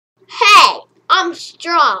I'm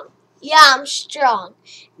strong. Yeah, I'm strong.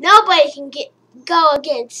 Nobody can go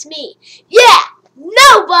against me. Yeah,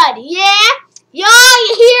 nobody. Yeah, y'all,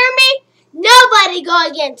 you hear me? Nobody go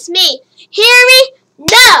against me. Hear me?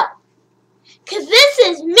 No. Because this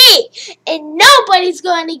is me, and nobody's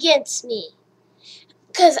going against me.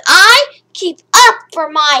 Because I keep up for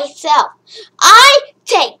myself. I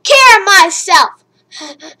take care of myself.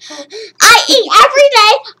 I eat every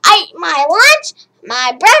day. I eat my lunch,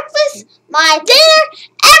 my breakfast, my dinner,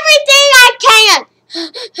 everything I can.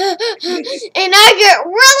 And I get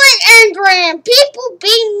really angry and people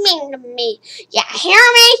be mean to me. You hear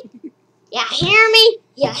me? You hear me?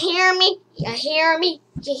 You hear me? You hear me?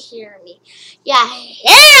 You hear me? You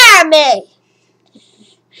hear me?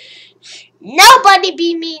 Nobody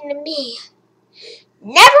be mean to me.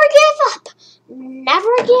 Never give up.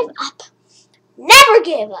 Never give up. Never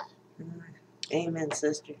give up. Amen,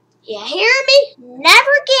 sister. You hear me?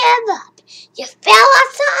 Never give up. You fell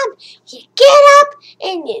off some, you get up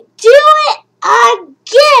and you do it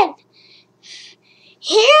again.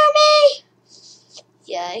 Hear me?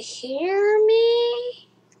 You hear me?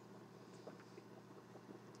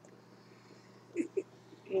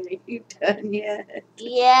 Are you done yet?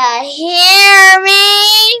 You hear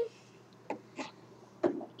me?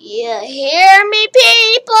 You hear me,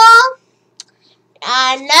 people?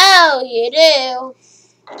 I know you do.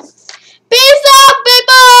 Peace out,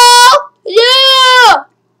 people!